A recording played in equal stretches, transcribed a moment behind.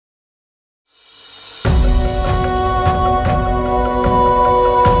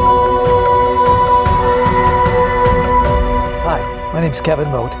name's Kevin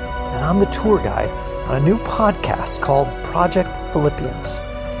Moat, and I'm the tour guide on a new podcast called Project Philippians.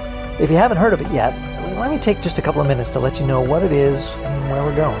 If you haven't heard of it yet, let me take just a couple of minutes to let you know what it is and where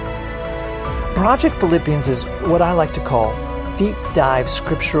we're going. Project Philippians is what I like to call deep dive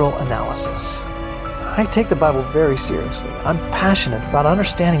scriptural analysis. I take the Bible very seriously. I'm passionate about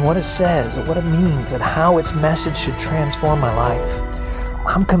understanding what it says and what it means and how its message should transform my life.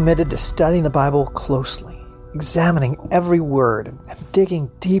 I'm committed to studying the Bible closely, examining every word and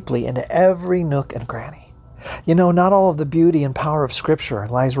digging deeply into every nook and cranny. You know, not all of the beauty and power of Scripture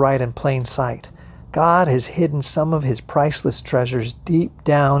lies right in plain sight. God has hidden some of His priceless treasures deep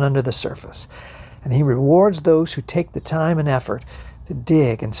down under the surface, and He rewards those who take the time and effort to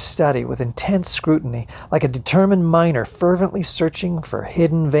dig and study with intense scrutiny, like a determined miner fervently searching for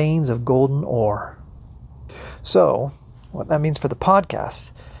hidden veins of golden ore. So, what that means for the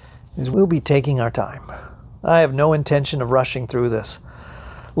podcast is we'll be taking our time. I have no intention of rushing through this.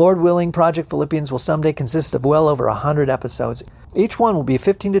 Lord willing, Project Philippians will someday consist of well over 100 episodes. Each one will be a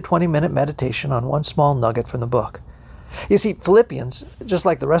 15 to 20 minute meditation on one small nugget from the book. You see, Philippians, just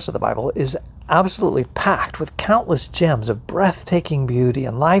like the rest of the Bible, is absolutely packed with countless gems of breathtaking beauty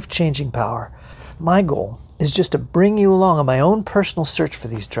and life-changing power. My goal is just to bring you along on my own personal search for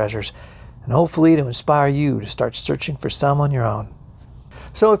these treasures, and hopefully to inspire you to start searching for some on your own.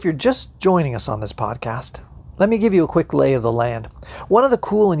 So if you're just joining us on this podcast, let me give you a quick lay of the land. One of the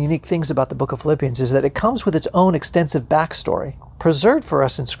cool and unique things about the book of Philippians is that it comes with its own extensive backstory, preserved for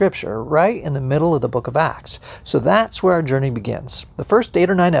us in Scripture right in the middle of the book of Acts. So that's where our journey begins. The first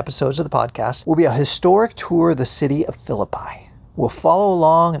 8 or 9 episodes of the podcast will be a historic tour of the city of Philippi. We'll follow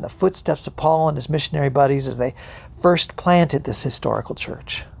along in the footsteps of Paul and his missionary buddies as they first planted this historical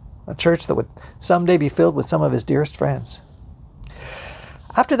church, a church that would someday be filled with some of his dearest friends.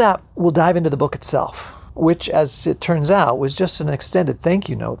 After that, we'll dive into the book itself, which, as it turns out, was just an extended thank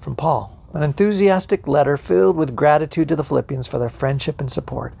you note from Paul, an enthusiastic letter filled with gratitude to the Philippians for their friendship and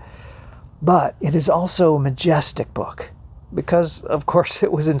support. But it is also a majestic book, because, of course,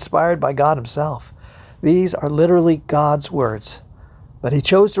 it was inspired by God Himself. These are literally God's words, but He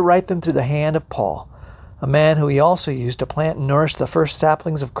chose to write them through the hand of Paul, a man who He also used to plant and nourish the first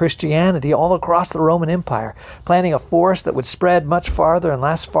saplings of Christianity all across the Roman Empire, planting a forest that would spread much farther and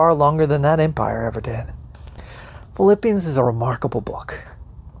last far longer than that empire ever did. Philippians is a remarkable book.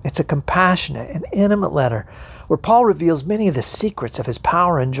 It's a compassionate and intimate letter where Paul reveals many of the secrets of his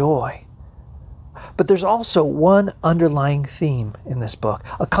power and joy. But there's also one underlying theme in this book,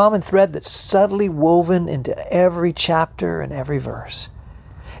 a common thread that's subtly woven into every chapter and every verse.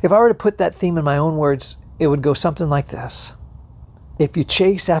 If I were to put that theme in my own words, it would go something like this. If you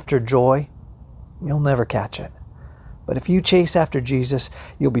chase after joy, you'll never catch it. But if you chase after Jesus,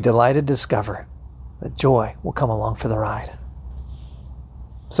 you'll be delighted to discover that joy will come along for the ride.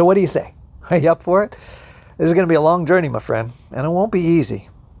 So what do you say? Are you up for it? This is going to be a long journey, my friend, and it won't be easy.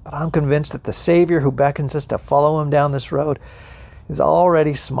 But I'm convinced that the Savior who beckons us to follow Him down this road is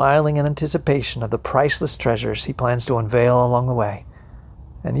already smiling in anticipation of the priceless treasures He plans to unveil along the way.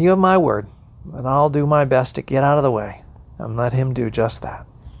 And you have my word that I'll do my best to get out of the way and let Him do just that.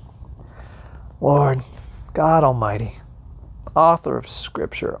 Lord, God Almighty, author of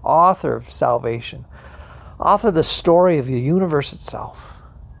Scripture, author of salvation, author of the story of the universe itself,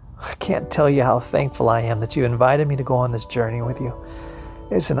 I can't tell you how thankful I am that you invited me to go on this journey with you.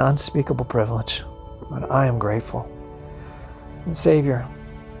 It's an unspeakable privilege, but I am grateful. And Savior,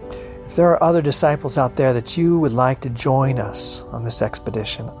 if there are other disciples out there that you would like to join us on this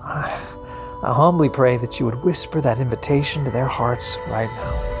expedition, I humbly pray that you would whisper that invitation to their hearts right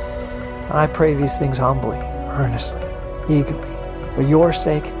now. I pray these things humbly, earnestly, eagerly, for your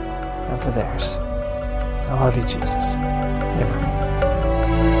sake and for theirs. I love you, Jesus. Amen.